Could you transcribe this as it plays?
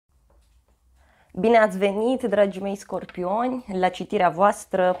Bine ați venit, dragii mei scorpioni, la citirea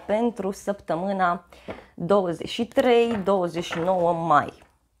voastră pentru săptămâna 23-29 mai.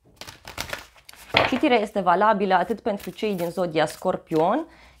 Citirea este valabilă atât pentru cei din zodia Scorpion,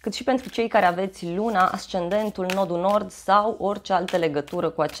 cât și pentru cei care aveți luna, ascendentul, nodul nord sau orice altă legătură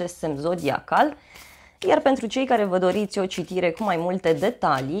cu acest semn zodiacal. Iar pentru cei care vă doriți o citire cu mai multe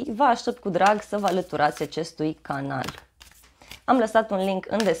detalii, vă aștept cu drag să vă alăturați acestui canal. Am lăsat un link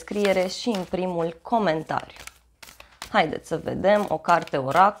în descriere și în primul comentariu. Haideți să vedem o carte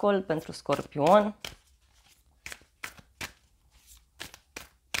oracol pentru Scorpion.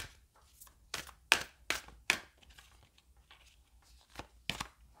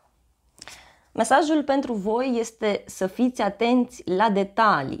 Mesajul pentru voi este să fiți atenți la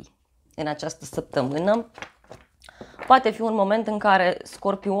detalii în această săptămână. Poate fi un moment în care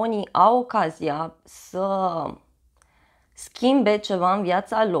scorpionii au ocazia să schimbe ceva în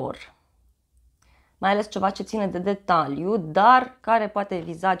viața lor, mai ales ceva ce ține de detaliu, dar care poate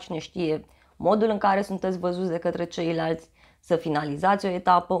viza, cine știe, modul în care sunteți văzuți de către ceilalți, să finalizați o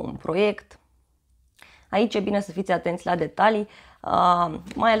etapă, un proiect. Aici e bine să fiți atenți la detalii,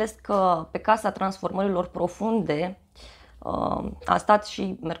 mai ales că pe casa transformărilor profunde a stat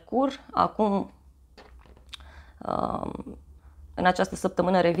și Mercur. Acum, în această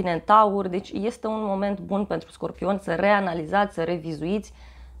săptămână revine în Taur, deci este un moment bun pentru Scorpion să reanalizați, să revizuiți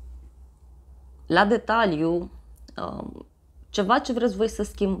la detaliu ceva ce vreți voi să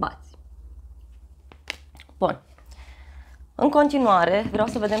schimbați. Bun. În continuare, vreau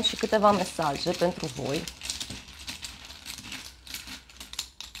să vedem și câteva mesaje pentru voi.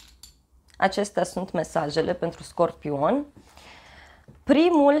 Acestea sunt mesajele pentru Scorpion.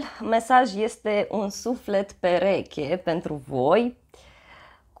 Primul mesaj este un suflet pereche pentru voi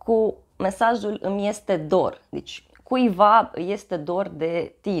cu mesajul îmi este dor. Deci cuiva este dor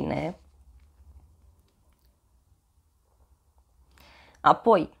de tine.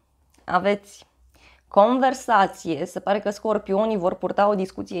 Apoi aveți conversație. Se pare că scorpionii vor purta o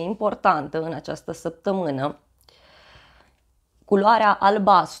discuție importantă în această săptămână. Culoarea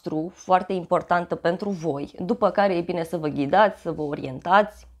albastru, foarte importantă pentru voi, după care e bine să vă ghidați, să vă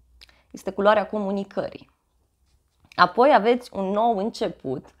orientați, este culoarea comunicării. Apoi aveți un nou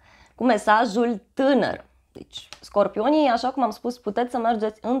început cu mesajul tânăr. Deci, scorpionii, așa cum am spus, puteți să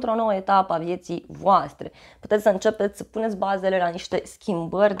mergeți într-o nouă etapă a vieții voastre. Puteți să începeți să puneți bazele la niște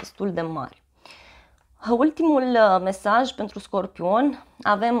schimbări destul de mari. Ultimul mesaj pentru Scorpion,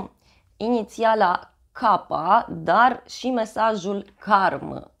 avem inițiala K, dar și mesajul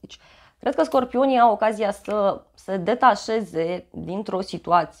karmă. Deci, cred că scorpionii au ocazia să se detașeze dintr-o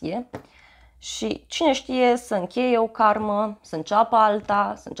situație și cine știe să încheie o karmă, să înceapă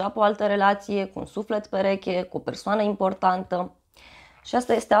alta, să înceapă o altă relație cu un suflet pereche, cu o persoană importantă și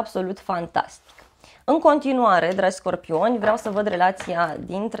asta este absolut fantastic. În continuare, dragi scorpioni, vreau să văd relația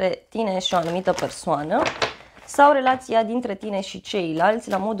dintre tine și o anumită persoană sau relația dintre tine și ceilalți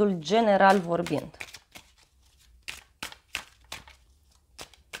la modul general vorbind.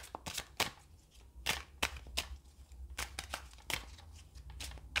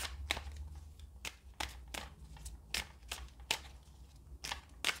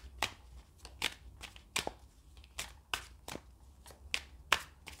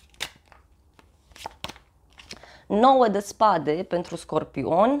 Nouă de spade pentru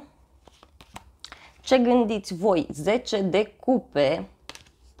Scorpion. Ce gândiți voi? 10 de cupe.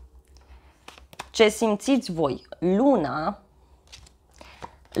 Ce simțiți voi? Luna.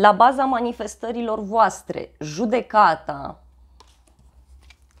 La baza manifestărilor voastre, judecata.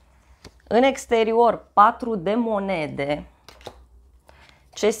 În exterior, 4 de monede.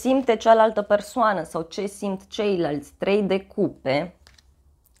 Ce simte cealaltă persoană sau ce simt ceilalți? 3 de cupe.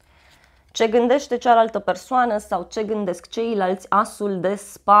 Ce gândește cealaltă persoană sau ce gândesc ceilalți? Asul de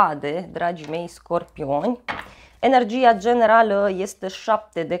spade, dragii mei scorpioni. Energia generală este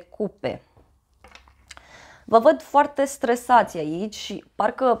 7 de cupe. Vă văd foarte stresați aici și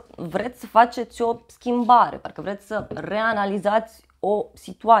parcă vreți să faceți o schimbare, parcă vreți să reanalizați o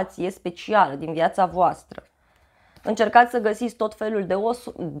situație specială din viața voastră. Încercați să găsiți tot felul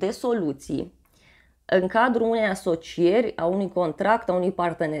de soluții în cadrul unei asocieri, a unui contract, a unui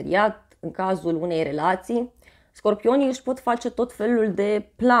parteneriat, în cazul unei relații. Scorpionii își pot face tot felul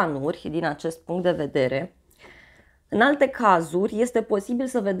de planuri din acest punct de vedere. În alte cazuri este posibil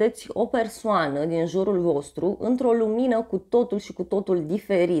să vedeți o persoană din jurul vostru într-o lumină cu totul și cu totul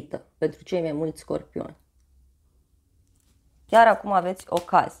diferită pentru cei mai mulți scorpioni. Chiar acum aveți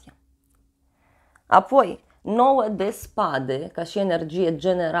ocazia. Apoi, 9 de spade ca și energie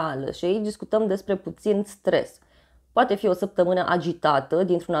generală și aici discutăm despre puțin stres. Poate fi o săptămână agitată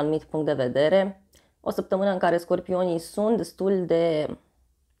dintr-un anumit punct de vedere. O săptămână în care scorpionii sunt destul de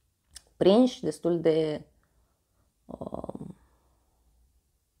prinși, destul de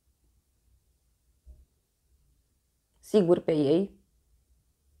siguri pe ei.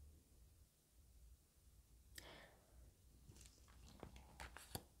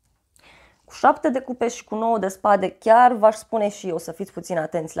 Cu 7 de cupe și cu 9 de spade chiar v-aș spune și eu să fiți puțin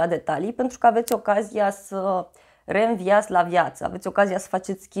atenți la detalii, pentru că aveți ocazia să reînviați la viață, aveți ocazia să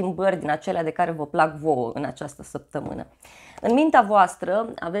faceți schimbări din acelea de care vă plac vouă în această săptămână. În mintea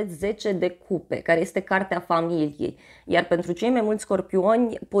voastră aveți 10 de cupe, care este cartea familiei, iar pentru cei mai mulți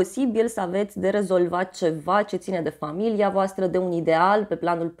scorpioni, posibil să aveți de rezolvat ceva ce ține de familia voastră, de un ideal pe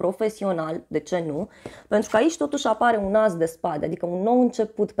planul profesional, de ce nu? Pentru că aici totuși apare un as de spade, adică un nou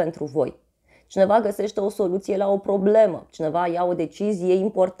început pentru voi. Cineva găsește o soluție la o problemă, cineva ia o decizie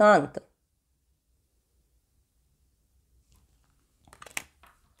importantă.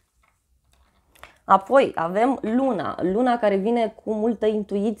 Apoi avem luna care vine cu multă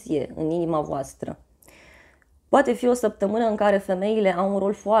intuiție în inima voastră. Poate fi o săptămână în care femeile au un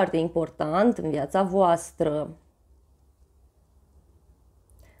rol foarte important în viața voastră.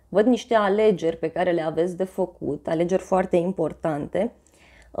 Văd niște alegeri pe care le aveți de făcut, alegeri foarte importante.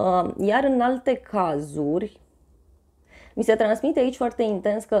 Iar în alte cazuri, mi se transmite aici foarte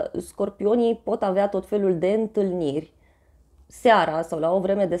intens că scorpionii pot avea tot felul de întâlniri seara sau la o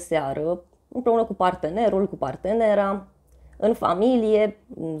vreme de seară, împreună cu partenerul, cu partenera, în familie,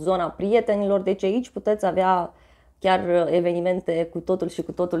 în zona prietenilor. Deci aici puteți avea chiar evenimente cu totul și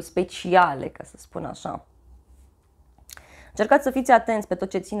cu totul speciale, ca să spun așa. Încercați să fiți atenți pe tot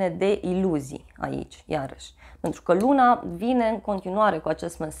ce ține de iluzii aici, iarăși. Pentru că luna vine în continuare cu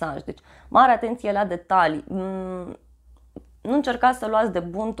acest mesaj. Deci, mare atenție la detalii. Nu încercați să luați de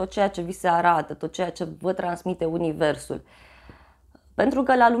bun tot ceea ce vi se arată, tot ceea ce vă transmite universul. Pentru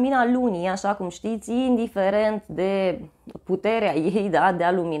că la lumina lunii, așa cum știți, indiferent de puterea ei, da, de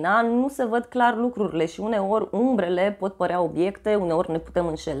a lumina, nu se văd clar lucrurile și uneori umbrele pot părea obiecte, uneori ne putem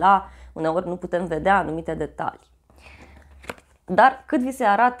înșela, uneori nu putem vedea anumite detalii. Dar cât vi se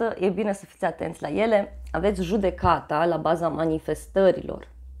arată, e bine să fiți atenți la ele. Aveți judecata la baza manifestărilor,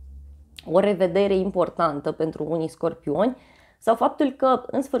 o revedere importantă pentru unii scorpioni sau faptul că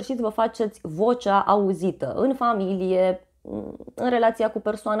în sfârșit vă faceți vocea auzită în familie, în relația cu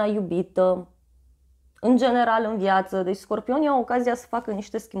persoana iubită, în general în viață. Deci scorpionii au ocazia să facă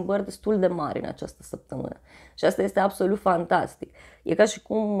niște schimbări destul de mari în această săptămână. Și asta este absolut fantastic. E ca și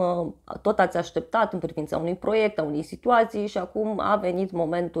cum tot ați așteptat în privința unui proiect, a unei situații și acum a venit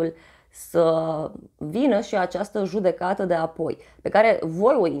momentul să vină și această judecată de apoi, pe care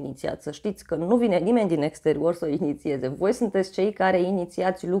voi o inițiați. Să știți că nu vine nimeni din exterior să o inițieze. Voi sunteți cei care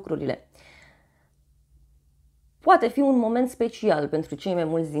inițiați lucrurile. Poate fi un moment special pentru cei mai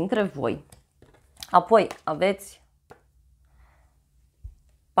mulți dintre voi. Apoi aveți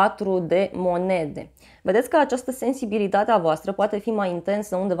 4 de monede. Vedeți că această sensibilitate a voastră poate fi mai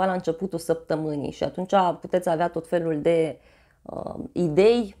intensă undeva la începutul săptămânii și atunci puteți avea tot felul de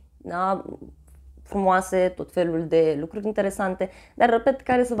idei, da, frumoase, tot felul de lucruri interesante, dar repet,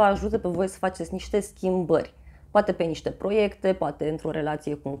 care să vă ajute pe voi să faceți niște schimbări. Poate pe niște proiecte, poate într-o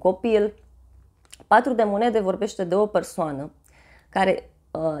relație cu un copil. 4 de monede vorbește de o persoană care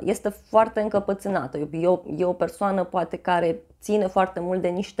este foarte încăpățânată. E o persoană poate care ține foarte mult de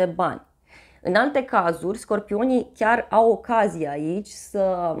niște bani. În alte cazuri, scorpionii chiar au ocazia aici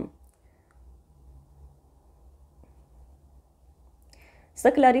să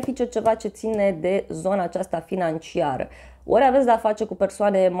clarifice ceva ce ține de zona aceasta financiară. Ori aveți de-a face cu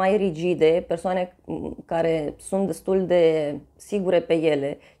persoane mai rigide, persoane care sunt destul de sigure pe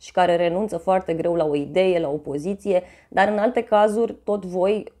ele și care renunță foarte greu la o idee, la o poziție, dar în alte cazuri tot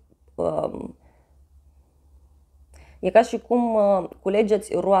voi e ca și cum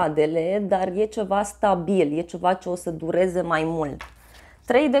culegeți roadele, dar e ceva stabil, e ceva ce o să dureze mai mult.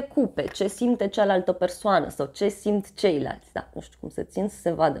 3 de cupe, ce simte cealaltă persoană sau ce simt ceilalți, da, nu știu cum să țin să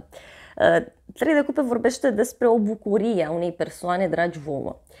se vadă. 3 de cupe vorbește despre o bucurie a unei persoane dragi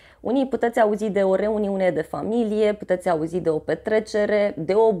vouă. Unii puteți auzi de o reuniune de familie, puteți auzi de o petrecere,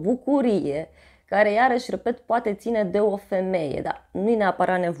 de o bucurie, care iarăși, repet, poate ține de o femeie, dar nu-i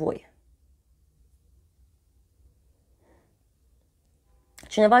neapărat nevoie.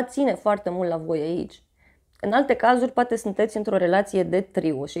 Cineva ține foarte mult la voi aici. În alte cazuri, poate sunteți într-o relație de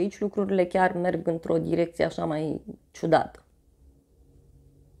trio și aici lucrurile chiar merg într-o direcție așa mai ciudată.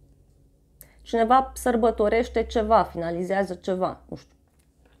 Cineva sărbătorește ceva, finalizează ceva, nu știu.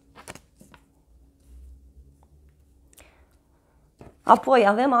 Apoi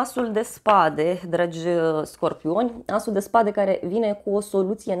avem asul de spade, dragi scorpioni, asul de spade care vine cu o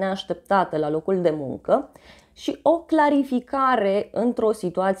soluție neașteptată la locul de muncă și o clarificare într-o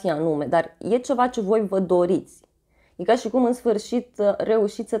situație anume, dar e ceva ce voi vă doriți. E ca și cum în sfârșit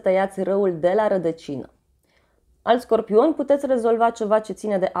reușiți să tăiați răul de la rădăcină. Alți scorpioni, puteți rezolva ceva ce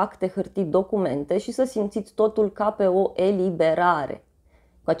ține de acte, hârtii, documente și să simțiți totul ca pe o eliberare,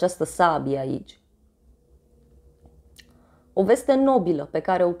 cu această sabie aici. O veste nobilă pe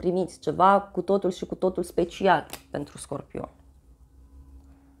care o primiți, ceva cu totul și cu totul special pentru scorpion.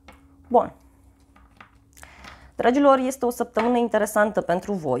 Bun. Dragilor, este o săptămână interesantă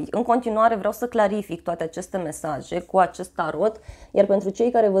pentru voi. În continuare vreau să clarific toate aceste mesaje cu acest tarot, iar pentru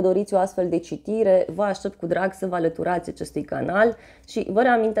cei care vă doriți o astfel de citire, vă aștept cu drag să vă alăturați acestui canal și vă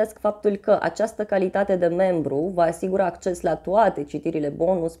reamintesc faptul că această calitate de membru vă asigură acces la toate citirile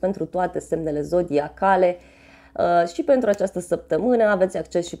bonus pentru toate semnele zodiacale. Și pentru această săptămână aveți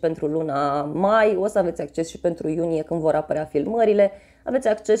acces și pentru luna mai, o să aveți acces și pentru iunie când vor apărea filmările, aveți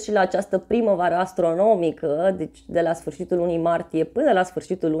acces și la această primăvară astronomică, deci de la sfârșitul lunii martie până la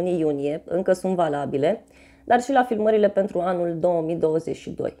sfârșitul lunii iunie, încă sunt valabile, dar și la filmările pentru anul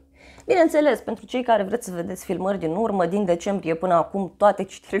 2022. Bineînțeles, pentru cei care vreți să vedeți filmări din urmă, din decembrie până acum, toate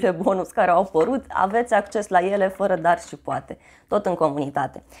citirile bonus care au apărut, aveți acces la ele fără dar și poate, tot în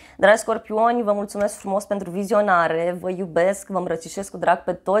comunitate. Dragi scorpioni, vă mulțumesc frumos pentru vizionare, vă iubesc, vă îmbrățișez cu drag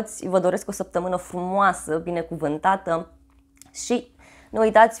pe toți, vă doresc o săptămână frumoasă, binecuvântată și nu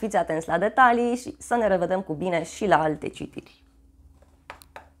uitați, fiți atenți la detalii și să ne revedem cu bine și la alte citiri.